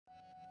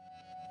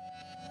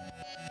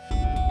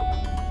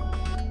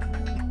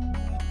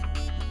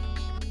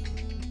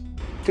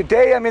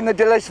Today I'm in the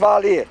Dilys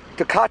Valley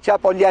to catch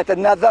up on yet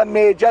another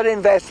major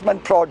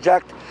investment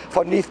project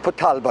for Neath Port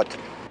Talbot.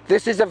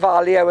 This is a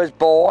valley I was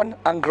born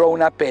and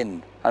grown up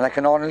in, and I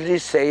can honestly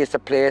say it's a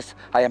place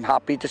I am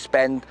happy to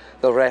spend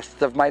the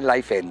rest of my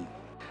life in.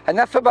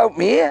 Enough about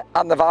me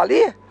and the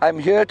valley. I'm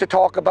here to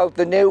talk about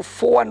the new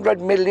 £400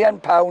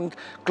 million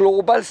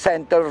Global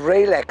Centre of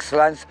Rail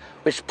Excellence,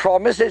 which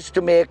promises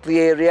to make the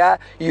area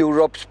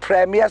Europe's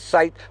premier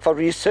site for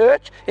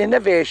research,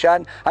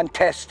 innovation and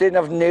testing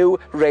of new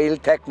rail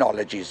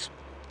technologies.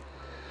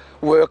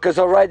 Work has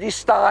already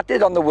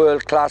started on the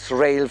world-class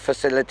rail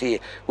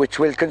facility, which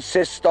will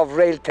consist of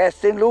rail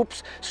testing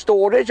loops,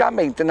 storage and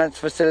maintenance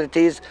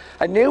facilities,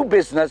 a new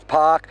business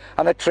park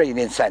and a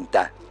training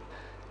centre.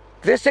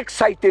 This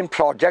exciting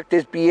project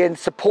is being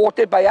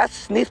supported by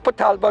us, Neath Port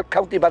Talbot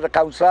County Borough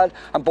Council,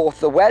 and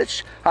both the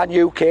Welsh and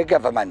UK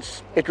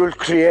governments. It will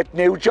create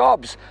new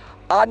jobs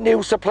and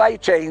new supply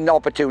chain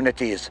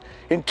opportunities,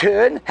 in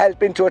turn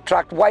helping to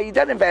attract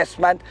wider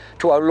investment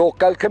to our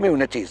local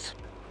communities.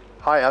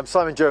 Hi, I'm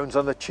Simon Jones.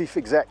 I'm the Chief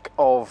Exec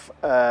of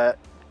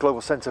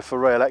Global Centre for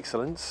Rail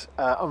Excellence.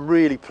 I'm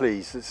really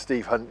pleased that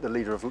Steve Hunt, the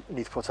leader of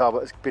Neath Port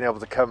Talbot, has been able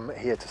to come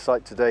here to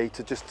site today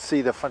to just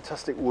see the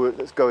fantastic work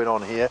that's going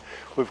on here.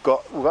 We've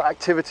got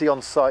activity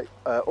on site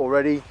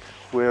already.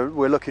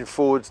 We're looking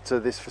forward to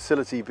this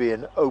facility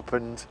being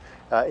opened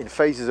in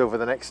phases over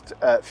the next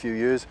few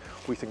years.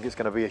 We think it's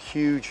going to be a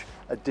huge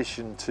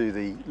addition to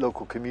the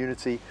local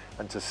community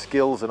and to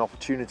skills and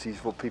opportunities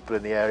for people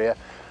in the area.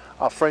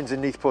 Our friends in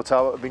Neath Port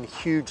Talbot have been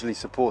hugely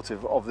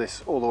supportive of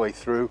this all the way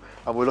through,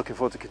 and we're looking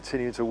forward to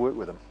continuing to work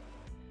with them.